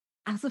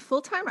As a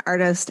full-time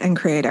artist and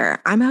creator,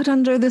 I'm out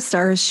under the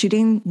stars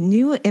shooting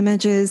new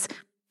images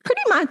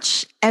pretty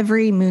much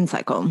every moon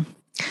cycle.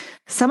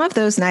 Some of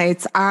those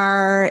nights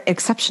are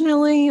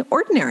exceptionally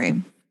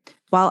ordinary,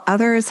 while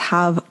others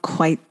have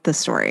quite the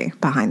story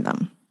behind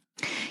them.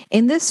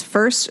 In this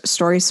first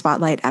Story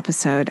Spotlight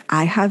episode,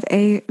 I have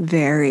a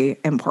very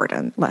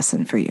important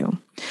lesson for you.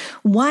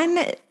 One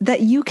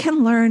that you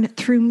can learn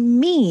through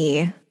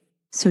me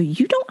so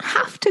you don't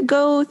have to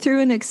go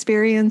through an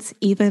experience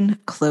even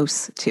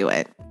close to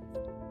it.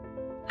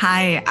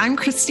 Hi, I'm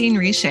Kristine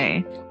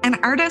Richer, an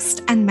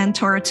artist and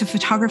mentor to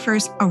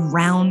photographers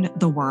around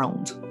the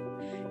world.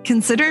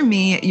 Consider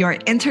me your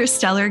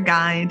interstellar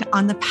guide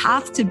on the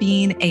path to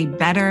being a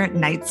better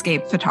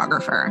nightscape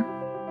photographer.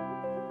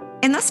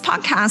 In this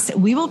podcast,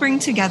 we will bring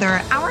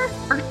together our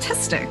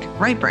artistic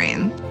right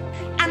brain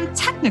and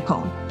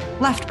technical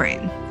left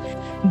brain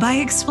by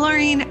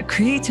exploring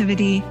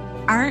creativity,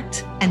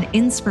 art, and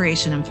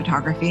inspiration in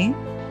photography,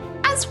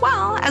 as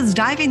well as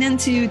diving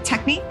into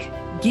technique,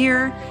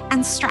 gear,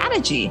 and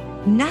strategy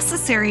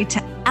necessary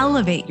to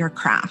elevate your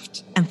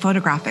craft and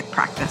photographic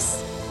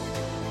practice.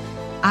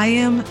 I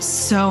am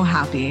so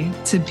happy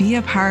to be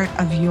a part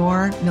of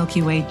your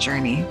Milky Way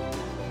journey.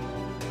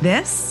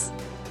 This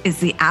is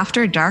the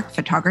After Dark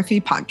Photography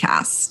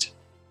Podcast.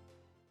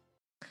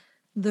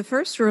 The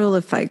first rule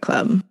of Fight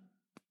Club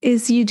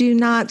is you do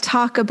not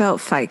talk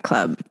about Fight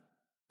Club.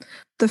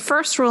 The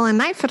first rule in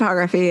night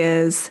photography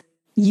is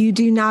you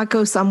do not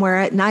go somewhere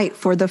at night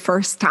for the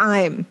first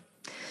time.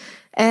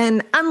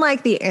 And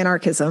unlike the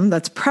anarchism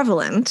that's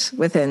prevalent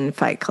within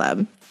Fight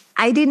Club,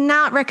 I did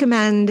not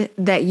recommend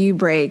that you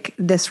break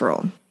this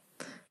rule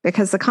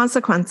because the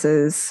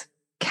consequences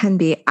can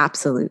be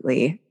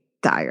absolutely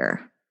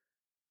dire.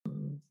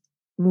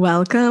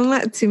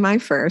 Welcome to my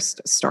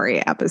first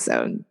story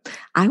episode.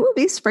 I will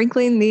be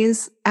sprinkling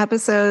these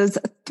episodes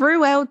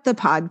throughout the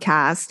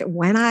podcast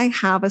when I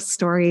have a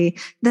story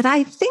that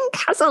I think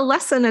has a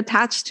lesson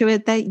attached to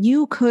it that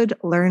you could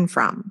learn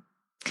from.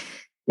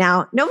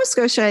 Now, Nova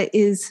Scotia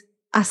is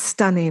a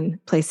stunning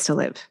place to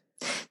live.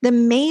 The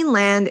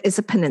mainland is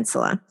a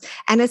peninsula,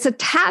 and it's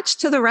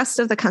attached to the rest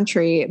of the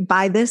country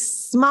by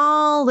this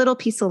small little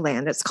piece of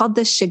land. It's called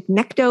the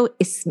Chignecto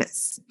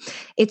Isthmus.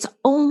 It's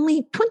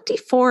only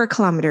 24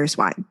 kilometers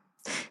wide.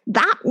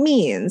 That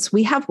means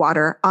we have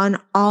water on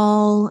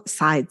all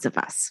sides of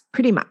us,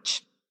 pretty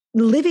much.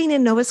 Living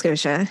in Nova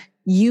Scotia,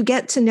 you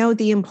get to know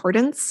the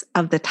importance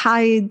of the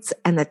tides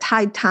and the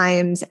tide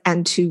times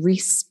and to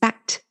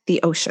respect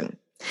the ocean.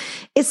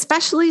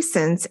 Especially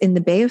since in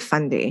the Bay of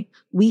Fundy,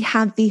 we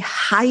have the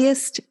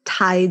highest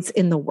tides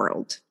in the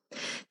world.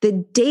 The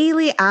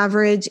daily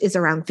average is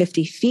around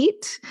 50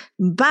 feet,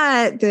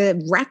 but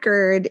the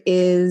record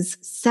is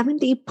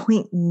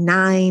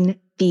 70.9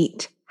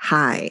 feet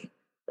high.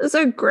 Those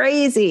are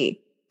crazy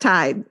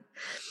tides.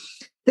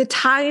 The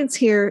tides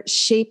here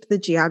shape the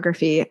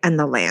geography and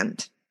the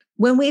land.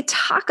 When we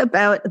talk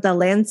about the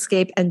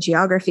landscape and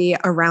geography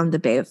around the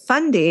Bay of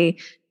Fundy,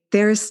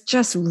 there's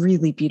just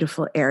really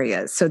beautiful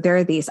areas. So there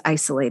are these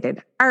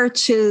isolated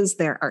arches,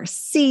 there are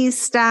sea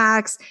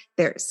stacks,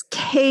 there's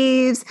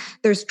caves,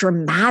 there's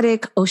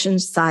dramatic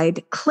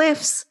oceanside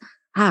cliffs.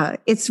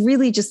 It's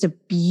really just a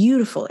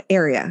beautiful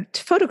area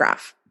to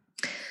photograph.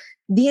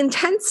 The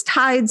intense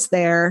tides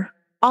there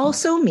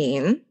also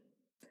mean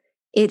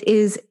it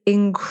is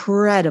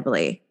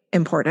incredibly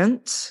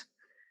important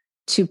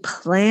to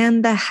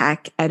plan the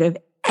heck out of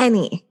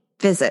any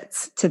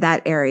visits to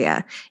that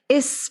area,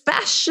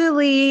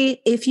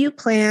 especially if you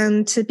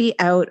plan to be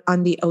out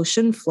on the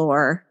ocean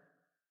floor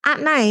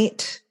at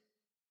night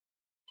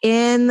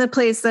in the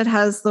place that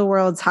has the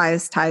world's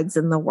highest tides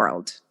in the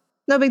world.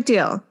 No big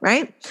deal,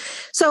 right?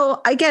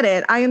 So I get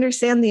it. I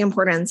understand the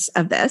importance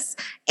of this.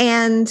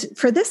 And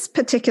for this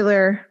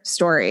particular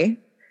story,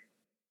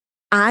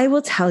 I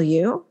will tell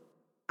you,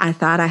 I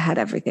thought I had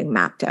everything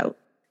mapped out.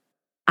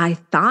 I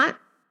thought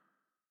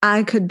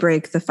I could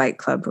break the Fight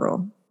Club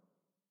rule.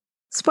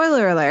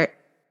 Spoiler alert,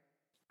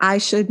 I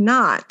should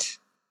not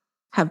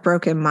have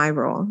broken my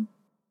rule.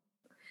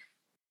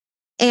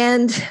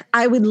 And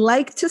I would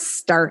like to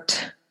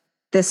start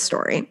this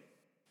story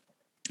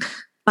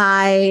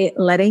by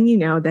letting you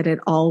know that it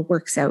all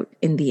works out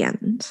in the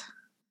end.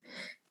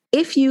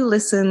 If you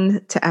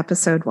listen to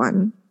episode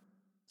 1,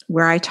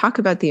 where I talk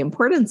about the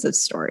importance of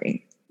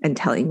story and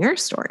telling your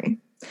story,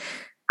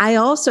 I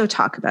also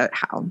talk about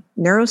how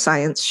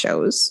neuroscience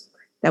shows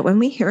that when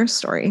we hear a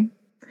story,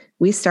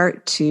 we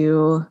start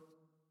to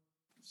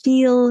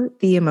feel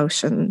the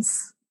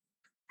emotions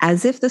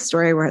as if the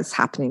story was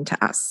happening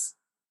to us.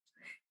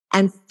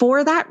 And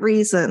for that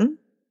reason,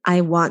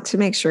 I want to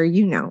make sure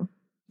you know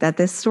that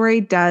this story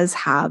does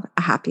have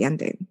a happy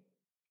ending.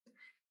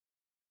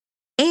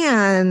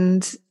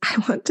 And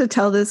I want to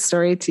tell this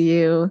story to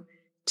you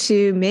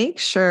to make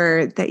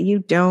sure that you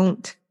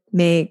don't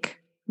make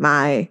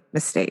my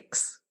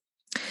mistakes.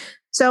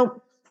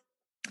 So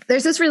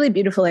there's this really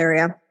beautiful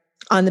area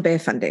on the Bay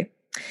of Fundy.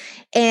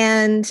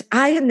 And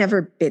I had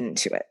never been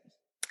to it.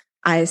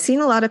 I've seen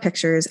a lot of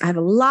pictures. I have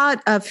a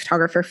lot of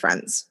photographer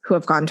friends who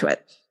have gone to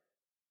it.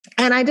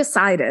 And I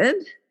decided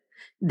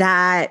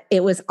that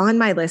it was on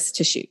my list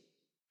to shoot,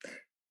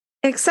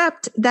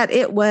 except that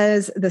it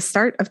was the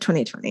start of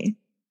 2020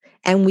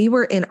 and we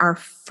were in our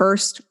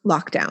first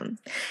lockdown.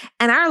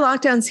 And our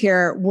lockdowns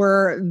here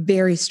were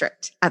very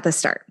strict at the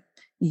start.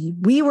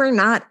 We were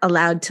not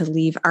allowed to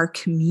leave our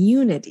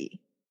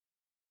community.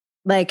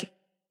 Like,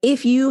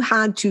 if you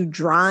had to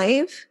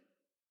drive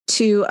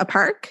to a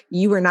park,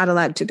 you were not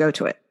allowed to go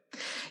to it.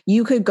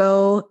 You could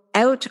go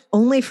out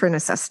only for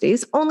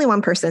necessities, only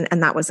one person,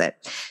 and that was it.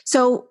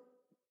 So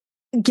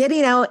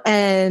getting out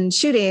and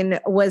shooting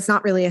was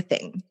not really a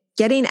thing.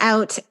 Getting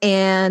out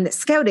and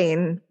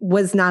scouting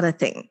was not a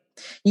thing.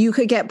 You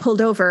could get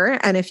pulled over,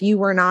 and if you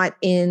were not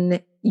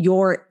in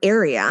your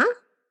area,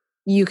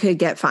 you could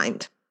get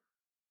fined.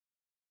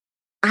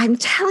 I'm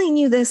telling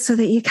you this so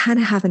that you kind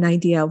of have an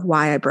idea of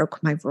why I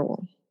broke my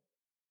rule.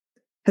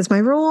 Because my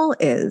rule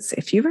is,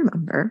 if you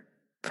remember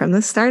from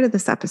the start of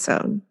this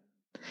episode,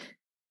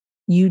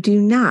 you do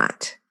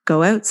not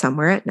go out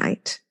somewhere at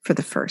night for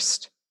the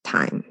first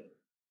time.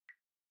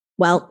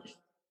 Well,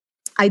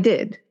 I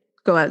did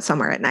go out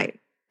somewhere at night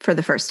for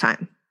the first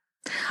time.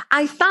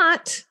 I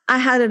thought I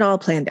had it all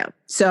planned out.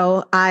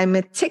 So I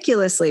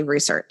meticulously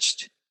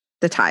researched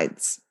the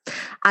tides.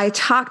 I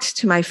talked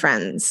to my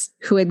friends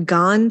who had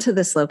gone to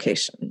this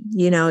location.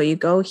 You know, you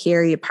go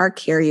here, you park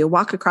here, you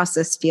walk across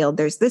this field.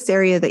 There's this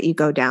area that you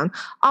go down.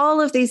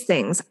 All of these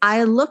things.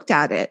 I looked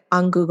at it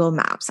on Google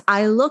Maps.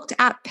 I looked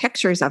at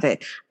pictures of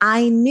it.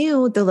 I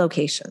knew the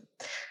location.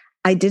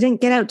 I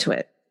didn't get out to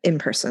it in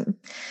person.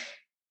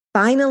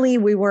 Finally,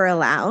 we were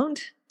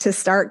allowed to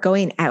start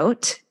going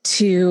out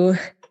to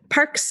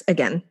parks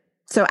again.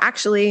 So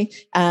actually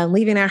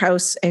leaving our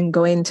house and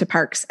going to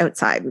parks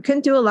outside. We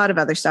couldn't do a lot of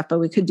other stuff, but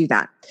we could do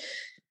that.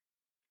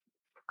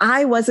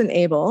 I wasn't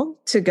able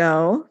to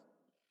go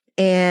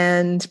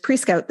and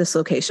pre-scout this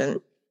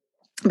location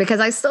because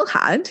I still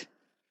had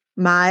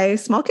my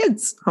small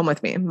kids home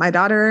with me. My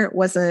daughter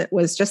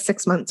was just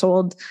 6 months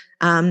old.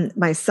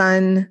 My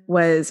son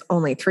was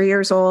only 3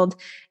 years old.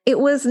 It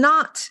was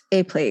not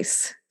a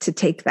place to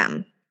take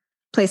them.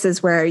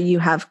 Places where you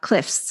have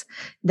cliffs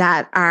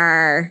that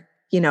are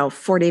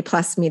 40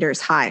 plus meters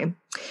high.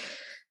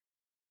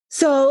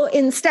 So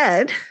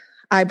instead,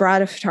 I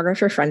brought a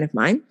photographer friend of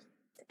mine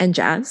and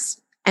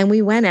Jazz, and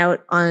we went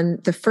out on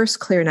the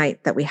first clear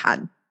night that we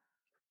had.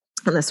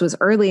 And this was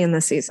early in the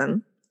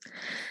season.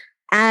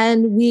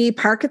 And we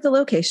park at the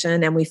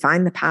location and we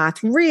find the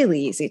path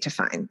really easy to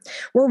find.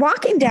 We're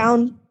walking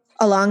down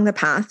along the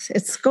path.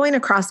 It's going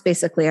across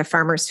basically a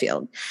farmer's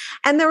field.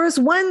 And there was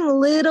one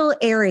little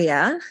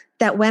area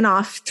that went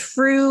off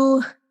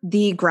through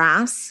the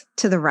grass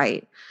to the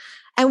right.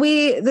 And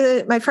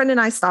my friend and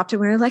I stopped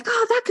and we were like,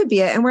 oh, that could be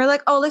it. And we're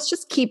like, oh, let's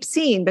just keep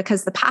seeing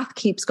because the path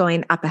keeps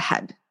going up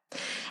ahead.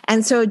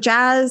 And so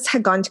Jazz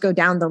had gone to go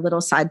down the little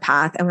side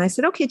path. And when I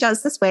said, okay,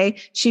 Jazz, this way,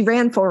 she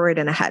ran forward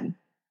and ahead.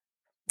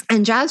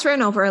 And Jazz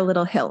ran over a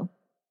little hill.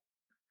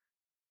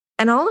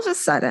 And all of a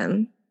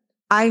sudden,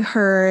 I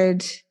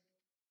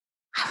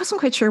wasn't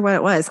quite sure what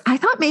it was. I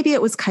thought maybe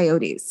it was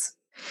coyotes.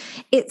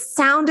 It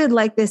sounded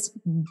like this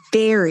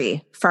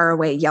very far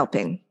away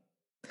yelping.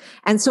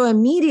 And so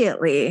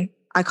immediately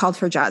I called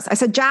for Jazz. I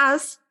said,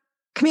 Jazz,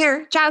 come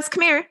here. Jazz,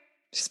 come here.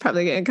 She's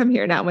probably going to come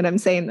here now when I'm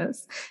saying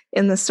this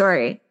in the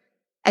story.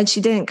 And she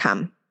didn't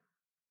come.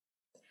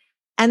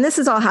 And this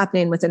is all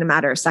happening within a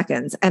matter of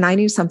seconds. And I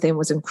knew something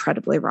was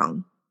incredibly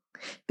wrong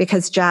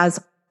because Jazz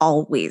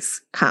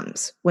always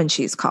comes when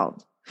she's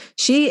called.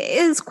 She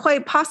is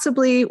quite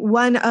possibly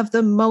one of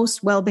the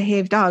most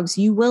well-behaved dogs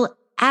you will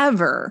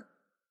ever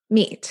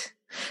meet.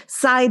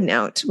 Side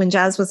note, when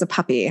Jazz was a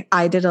puppy,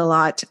 I did a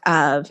lot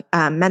of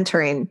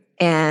mentoring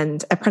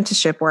and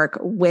apprenticeship work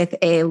with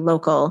a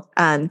local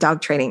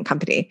dog training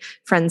company,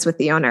 friends with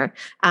the owner.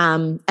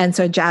 And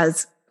so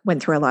Jazz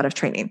went through a lot of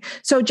training.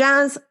 So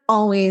Jazz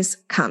always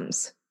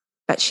comes,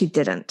 but she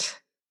didn't.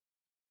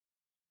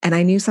 And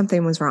I knew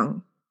something was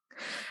wrong.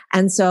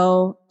 And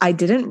so I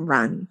didn't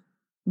run,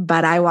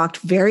 but I walked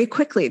very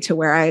quickly to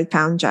where I had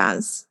found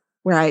Jazz,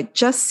 where I had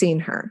just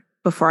seen her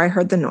before I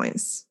heard the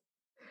noise.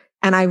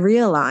 And I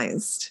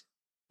realized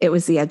it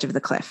was the edge of the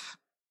cliff.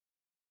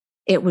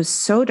 It was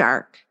so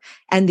dark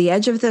and the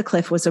edge of the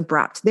cliff was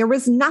abrupt. There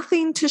was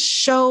nothing to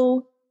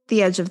show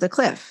the edge of the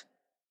cliff.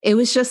 It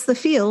was just the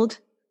field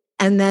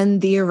and then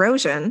the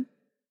erosion.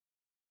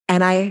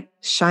 And I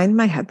shined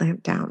my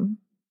headlamp down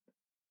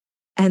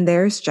and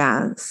there's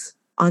Jazz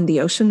on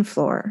the ocean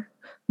floor,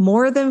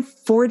 more than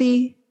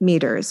 40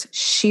 meters,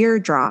 sheer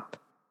drop,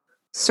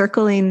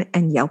 circling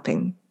and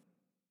yelping.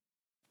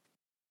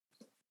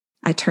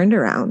 I turned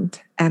around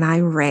and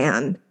I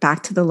ran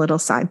back to the little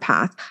side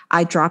path.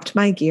 I dropped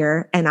my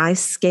gear and I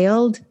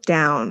scaled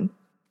down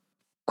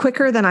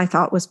quicker than I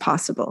thought was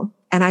possible.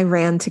 And I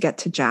ran to get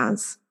to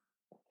Jazz.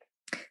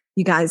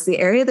 You guys, the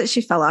area that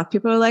she fell off,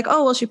 people are like,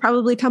 oh, well, she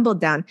probably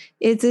tumbled down.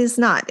 It is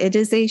not. It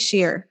is a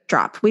sheer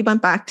drop. We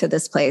went back to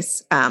this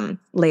place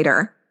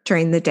later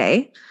during the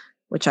day,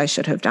 which I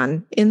should have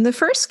done in the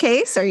first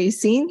case. Are you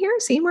seeing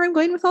where I'm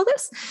going with all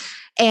this?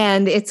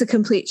 And it's a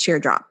complete sheer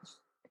drop.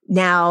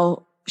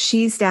 Now,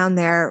 she's down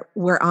there.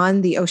 We're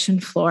on the ocean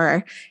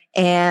floor,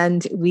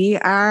 and we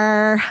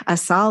are a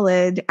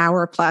solid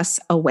hour plus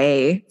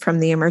away from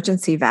the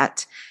emergency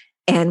vet,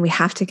 and we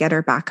have to get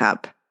her back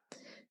up.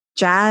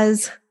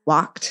 Jazz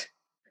walked.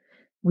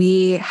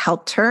 We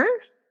helped her.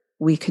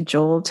 We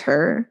cajoled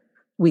her.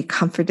 We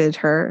comforted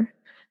her.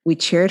 We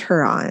cheered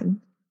her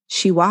on.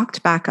 She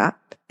walked back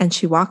up, and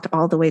she walked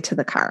all the way to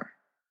the car.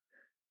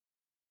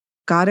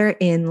 Got her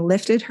in,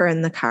 lifted her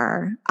in the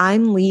car.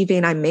 I'm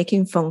leaving. I'm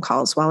making phone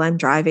calls while I'm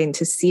driving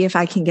to see if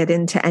I can get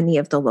into any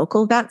of the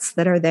local vets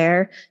that are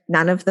there.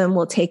 None of them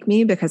will take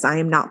me because I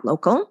am not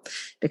local,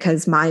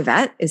 because my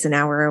vet is an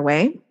hour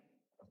away.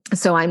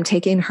 So I'm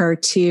taking her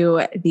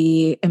to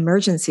the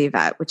emergency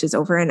vet, which is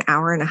over an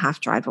hour and a half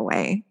drive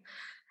away.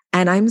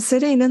 And I'm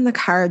sitting in the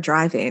car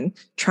driving,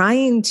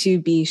 trying to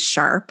be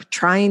sharp,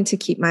 trying to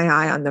keep my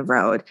eye on the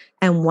road,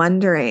 and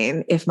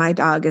wondering if my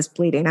dog is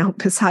bleeding out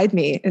beside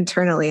me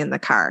internally in the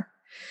car.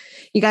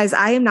 You guys,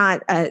 I am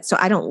not, so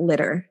I don't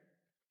litter.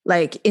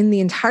 Like, in the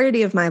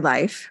entirety of my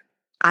life,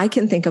 I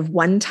can think of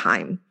one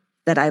time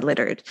that I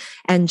littered.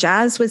 And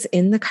Jazz was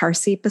in the car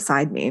seat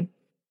beside me,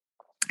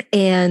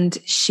 and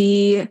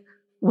she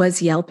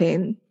was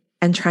yelping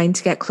and trying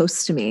to get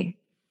close to me.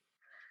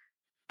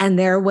 And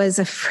there was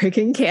a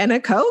freaking can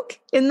of Coke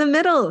in the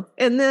middle,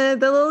 in the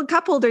little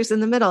cup holders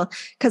in the middle,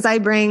 because I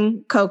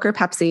bring Coke or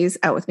Pepsis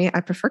out with me. I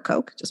prefer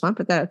Coke. Just want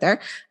to put that out there,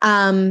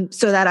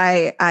 so that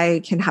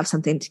I can have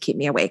something to keep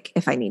me awake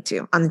if I need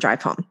to on the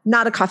drive home.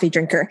 Not a coffee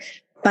drinker,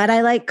 but I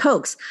like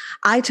Cokes.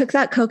 I took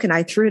that Coke and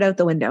I threw it out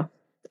the window.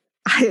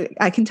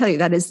 I can tell you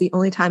that is the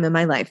only time in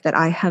my life that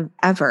I have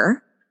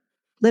ever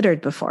littered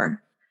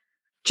before,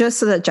 just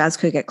so that Jazz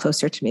could get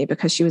closer to me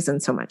because she was in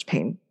so much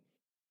pain.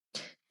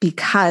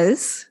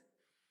 Because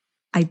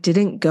I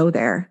didn't go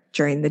there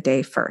during the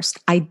day first.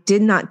 I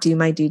did not do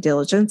my due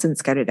diligence and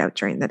scout it out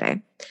during the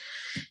day.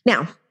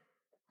 Now,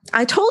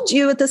 I told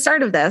you at the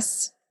start of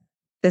this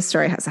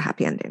story has a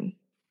happy ending.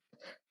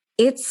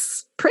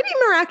 It's pretty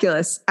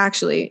miraculous,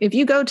 actually. If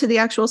you go to the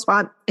actual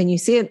spot and you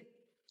see it,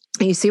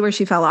 and you see where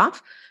she fell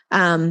off,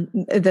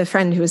 the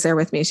friend who was there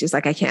with me, she's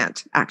like, I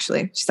can't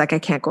actually. She's like, I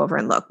can't go over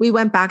and look. We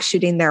went back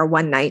shooting there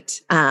one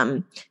night.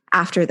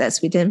 After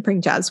this, we didn't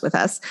bring Jazz with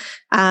us.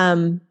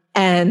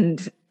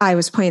 And I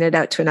was pointed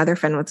out to another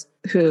friend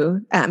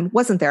who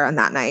wasn't there on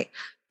that night.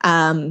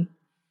 And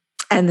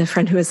the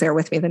friend who was there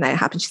with me the night it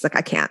happened, she's like,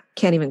 I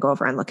can't even go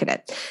over and look at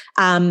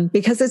it.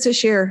 Because it's a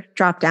sheer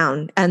drop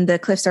down and the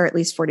cliffs are at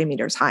least 40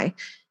 meters high.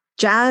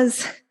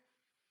 Jazz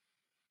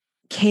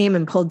came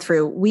and pulled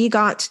through. We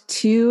got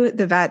to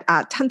the vet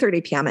at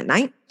 10:30 p.m. at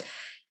night.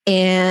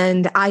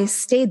 And I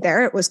stayed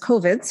there. It was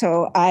COVID,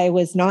 so I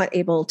was not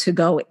able to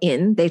go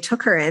in. They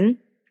took her in.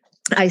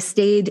 I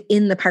stayed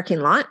in the parking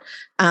lot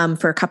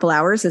for a couple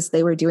hours as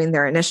they were doing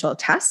their initial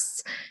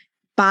tests.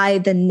 By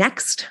the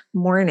next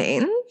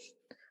morning,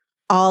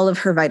 all of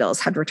her vitals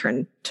had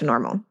returned to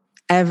normal.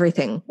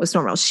 Everything was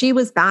normal. She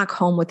was back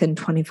home within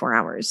 24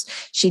 hours.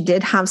 She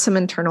did have some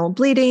internal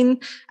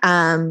bleeding.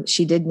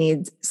 She did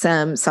need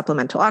some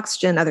supplemental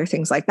oxygen, other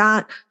things like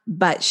that,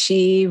 but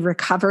she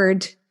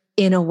recovered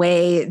in a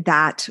way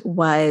that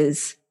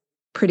was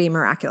pretty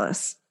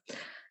miraculous.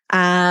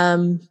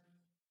 And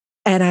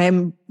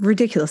I'm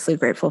ridiculously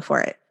grateful for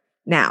it.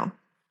 Now,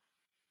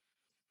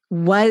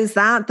 was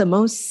that the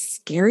most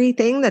scary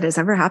thing that has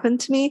ever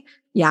happened to me?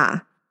 Yeah,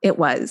 it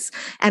was.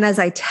 And as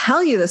I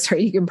tell you the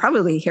story, you can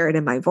probably hear it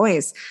in my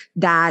voice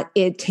that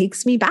it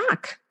takes me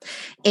back.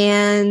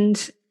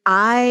 And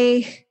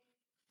I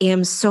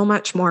am so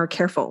much more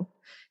careful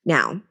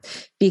now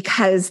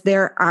because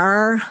there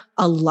are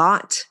a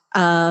lot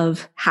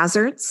of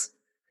hazards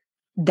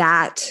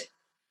that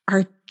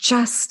are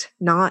just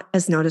not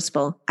as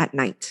noticeable at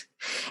night.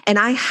 And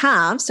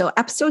so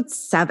episode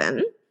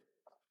 7,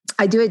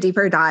 I do a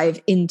deeper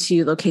dive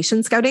into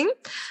location scouting.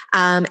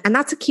 And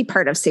that's a key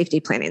part of safety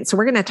planning. So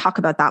we're going to talk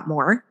about that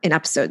more in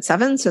episode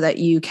 7 so that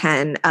you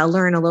can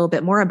learn a little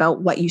bit more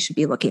about what you should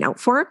be looking out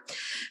for.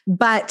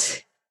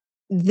 But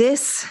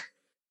this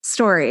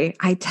story,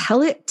 I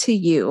tell it to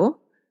you,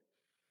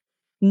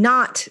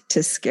 not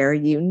to scare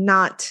you,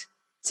 not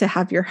to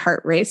have your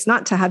heart race,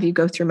 not to have you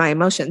go through my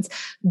emotions,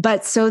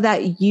 but so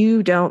that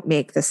you don't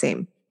make the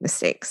same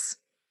mistakes.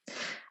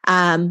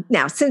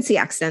 Now, since the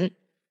accident,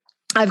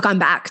 I've gone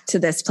back to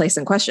this place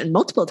in question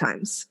multiple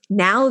times.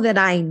 Now that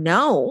I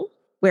know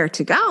where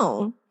to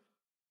go,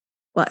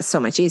 well, it's so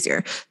much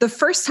easier. The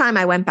first time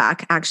I went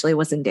back actually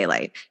was in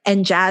daylight,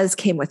 and Jazz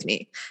came with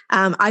me.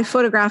 I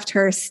photographed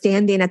her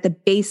standing at the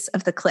base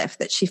of the cliff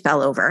that she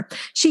fell over.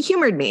 She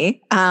humored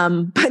me,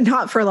 but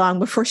not for long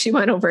before she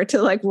went over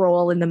to like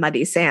roll in the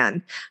muddy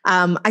sand.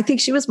 I think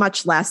she was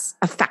much less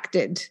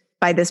affected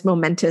by this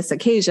momentous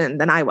occasion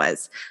than I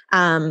was.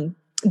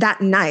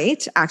 That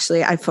night,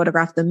 actually, I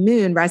photographed the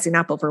moon rising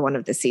up over one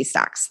of the sea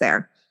stacks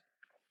there.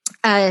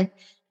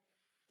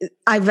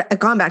 I've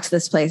gone back to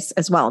this place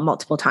as well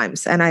multiple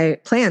times, and I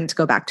plan to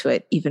go back to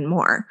it even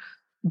more.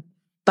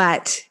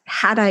 But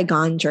had I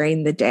gone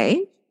during the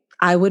day,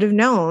 I would have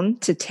known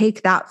to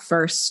take that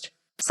first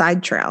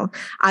side trail.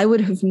 I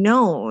would have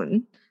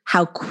known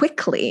how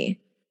quickly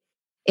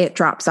it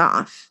drops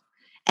off.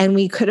 And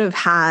we could have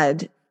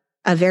had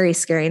a very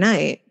scary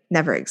night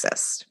never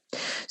exist.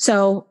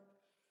 So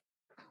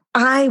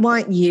I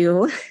want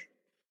you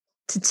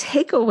to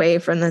take away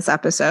from this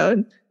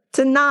episode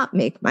to not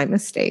make my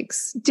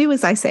mistakes. Do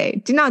as I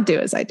say. Do not do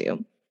as I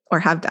do or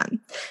have done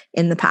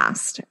in the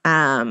past.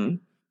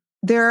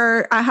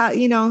 There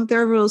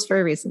are rules for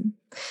a reason.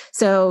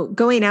 So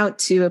going out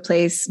to a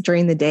place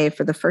during the day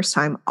for the first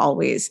time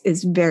always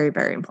is very,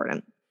 very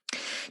important.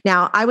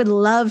 Now, I would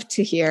love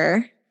to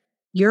hear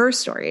your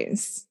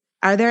stories.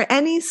 Are there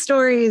any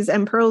stories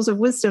and pearls of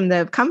wisdom that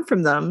have come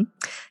from them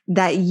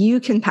that you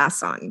can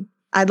pass on?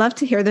 I'd love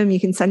to hear them. You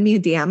can send me a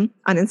DM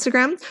on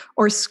Instagram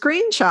or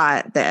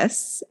screenshot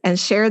this and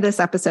share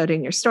this episode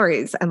in your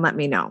stories and let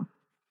me know.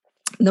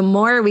 The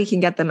more we can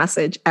get the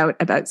message out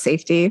about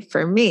safety,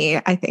 for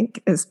me, I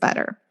think is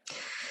better.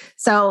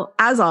 So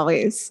as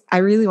always, I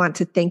really want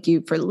to thank you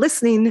for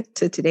listening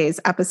to today's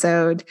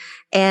episode.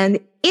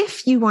 And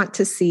if you want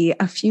to see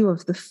a few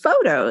of the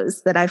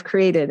photos that I've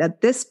created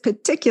at this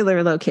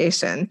particular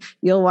location,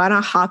 you'll want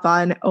to hop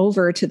on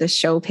over to the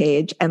show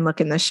page and look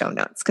in the show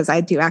notes, because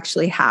I do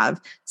actually have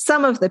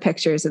some of the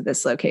pictures of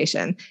this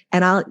location.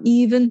 And I'll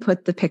even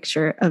put the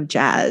picture of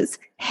Jazz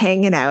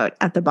hanging out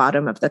at the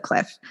bottom of the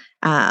cliff,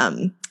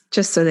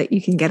 just so that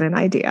you can get an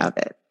idea of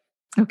it.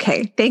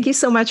 Okay, thank you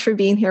so much for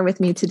being here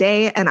with me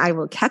today, and I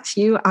will catch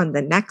you on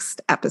the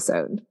next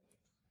episode.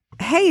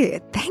 Hey,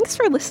 thanks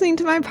for listening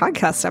to my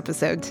podcast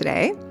episode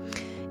today.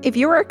 If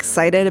you're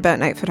excited about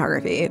night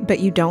photography,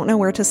 but you don't know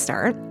where to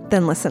start,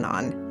 then listen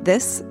on.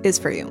 This is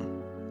for you.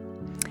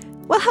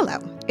 Well, hello,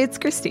 it's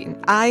Kristine.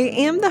 I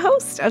am the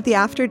host of the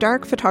After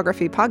Dark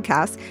Photography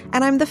podcast,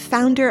 and I'm the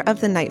founder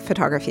of the Night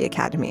Photography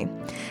Academy.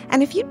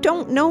 And if you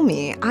don't know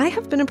me, I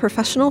have been a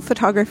professional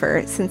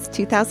photographer since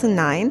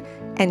 2009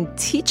 and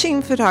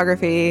teaching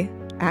photography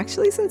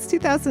actually since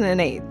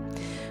 2008.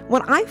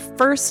 When I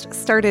first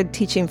started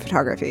teaching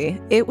photography,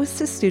 it was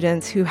to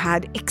students who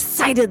had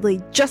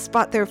excitedly just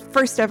bought their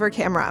first ever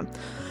camera,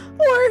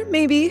 or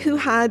maybe who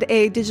had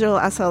a digital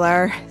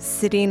SLR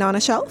sitting on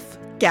a shelf,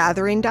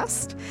 gathering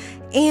dust,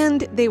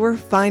 and they were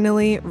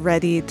finally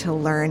ready to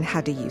learn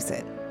how to use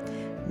it.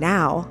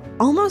 Now,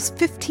 almost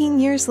 15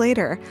 years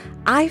later,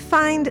 I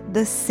find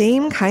the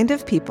same kind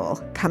of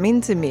people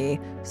coming to me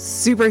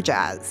super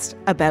jazzed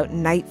about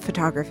night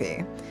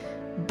photography,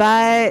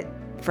 but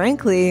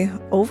frankly,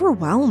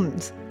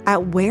 overwhelmed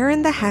at where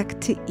in the heck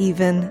to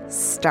even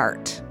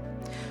start.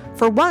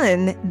 For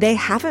one, they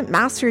haven't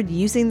mastered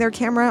using their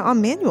camera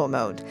on manual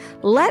mode,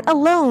 let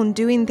alone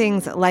doing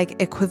things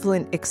like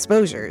equivalent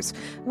exposures,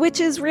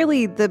 which is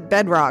really the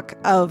bedrock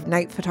of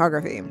night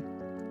photography.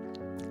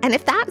 And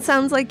if that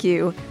sounds like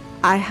you,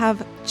 I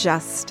have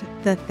just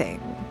the thing.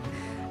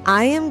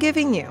 I am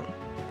giving you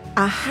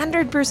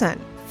 100%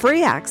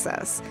 free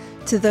access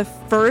to the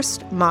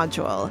first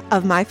module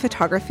of my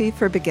Photography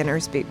for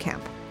Beginners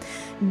Bootcamp.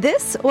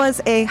 This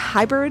was a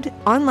hybrid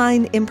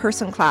online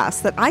in-person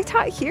class that I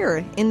taught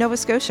here in Nova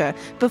Scotia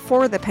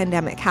before the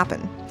pandemic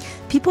happened.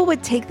 People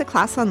would take the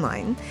class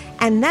online,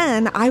 and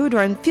then I would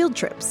run field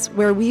trips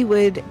where we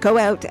would go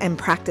out and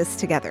practice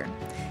together.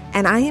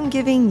 And I am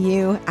giving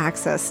you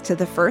access to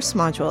the first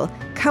module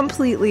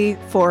completely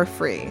for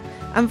free.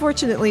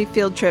 Unfortunately,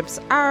 field trips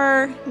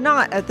are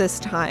not at this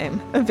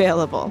time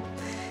available.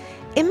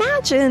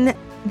 Imagine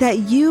that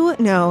you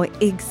know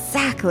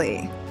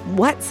exactly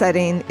what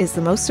setting is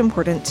the most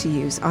important to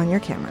use on your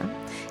camera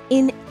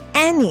in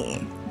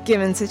any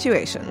given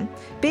situation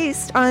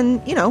based on,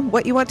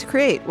 what you want to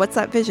create. What's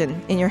that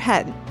vision in your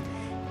head?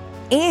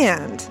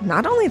 And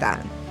not only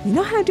that, you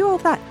know how to do all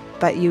of that,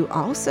 but you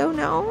also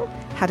know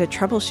how to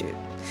troubleshoot.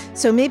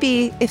 So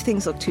maybe if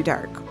things look too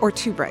dark or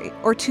too bright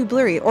or too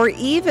blurry or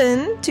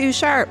even too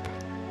sharp,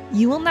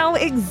 you will know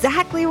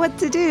exactly what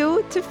to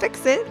do to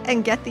fix it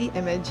and get the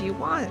image you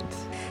want.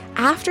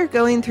 After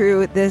going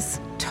through this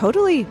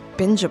totally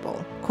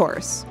bingeable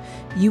course,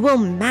 you will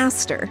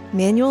master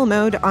manual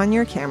mode on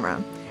your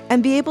camera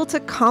and be able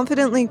to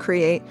confidently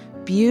create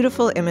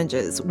beautiful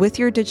images with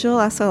your digital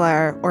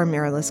SLR or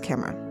mirrorless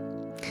camera.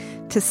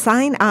 To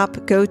sign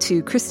up, go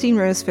to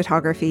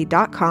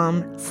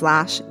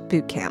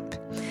kristinerosephotography.com/bootcamp.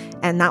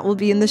 And that will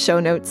be in the show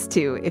notes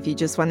too, if you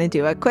just want to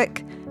do a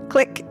quick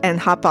click and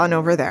hop on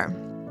over there.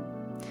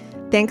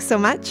 Thanks so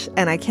much,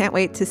 and I can't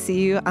wait to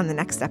see you on the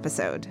next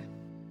episode.